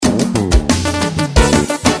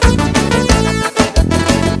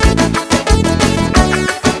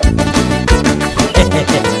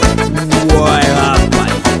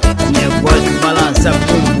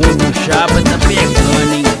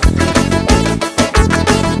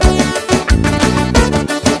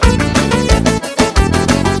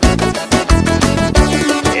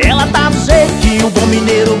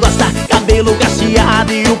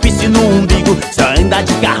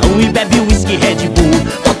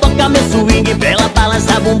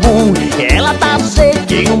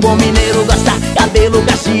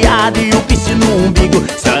e o piercing no umbigo.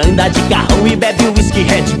 Só anda de carro e bebe whisky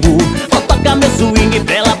Red Bull. Vou tocar meu swing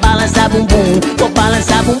pra ela balançar bumbum. Vou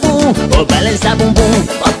balançar bumbum, vou balançar bumbum.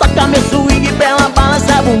 Vou tocar meu swing pra ela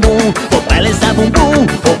balançar bumbum. Vou balançar bumbum,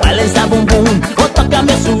 vou balançar bumbum. Vou tocar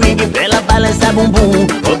meu swing pra ela balançar bumbum.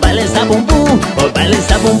 Vou balançar bumbum, vou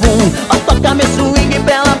balançar bumbum. Vou tocar meu swing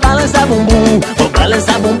pra ela balançar bumbum. Vou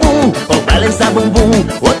balançar bumbum, vou balançar bumbum.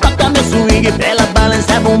 Vou tocar meu swing pra ela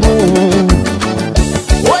balançar bumbum.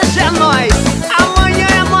 Hoje é nós, amanhã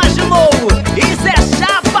é nós de novo. Isso é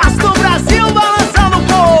Chapas do Brasil balançando o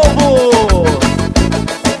povo.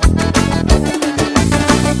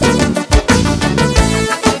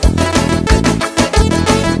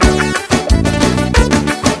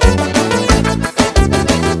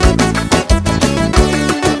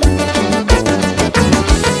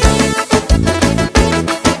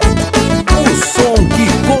 O som que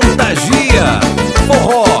contagia.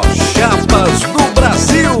 Forró, Chapas do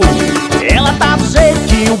Brasil. Ela tá do jeito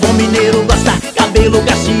que o bom mineiro gosta. Cabelo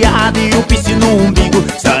cacheado e o piercing no umbigo.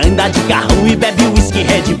 Só anda de carro e bebe whisky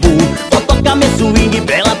Red Bull. Vou tocar meu swing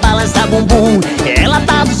pra ela balançar bumbum. Ela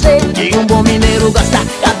tá do jeito que um bom mineiro gosta.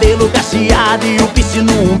 Cabelo cacheado e o piercing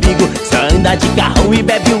no umbigo. Só anda de carro e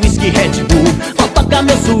bebe whisky Red Bull. Vou tocar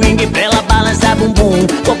meu swing pra ela balançar bumbum.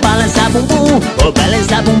 Vou balançar bumbum, vou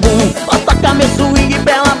balançar bumbum. Vou tocar meu swing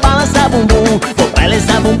pra ela balançar bumbum. Vou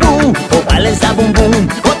balançar bumbum, vou balançar bumbum.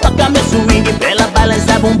 Vou tocar meu swing pra ela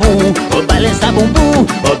balançar bumbum. Vou balançar bumbum,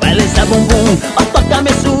 vou balançar bumbum. Vou tocar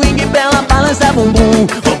meu swing pra ela balançar bumbum.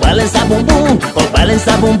 Vou balançar bumbum, vou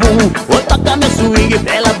balançar bumbum. Vou tocar meu swing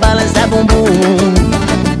pra ela balançar bumbum.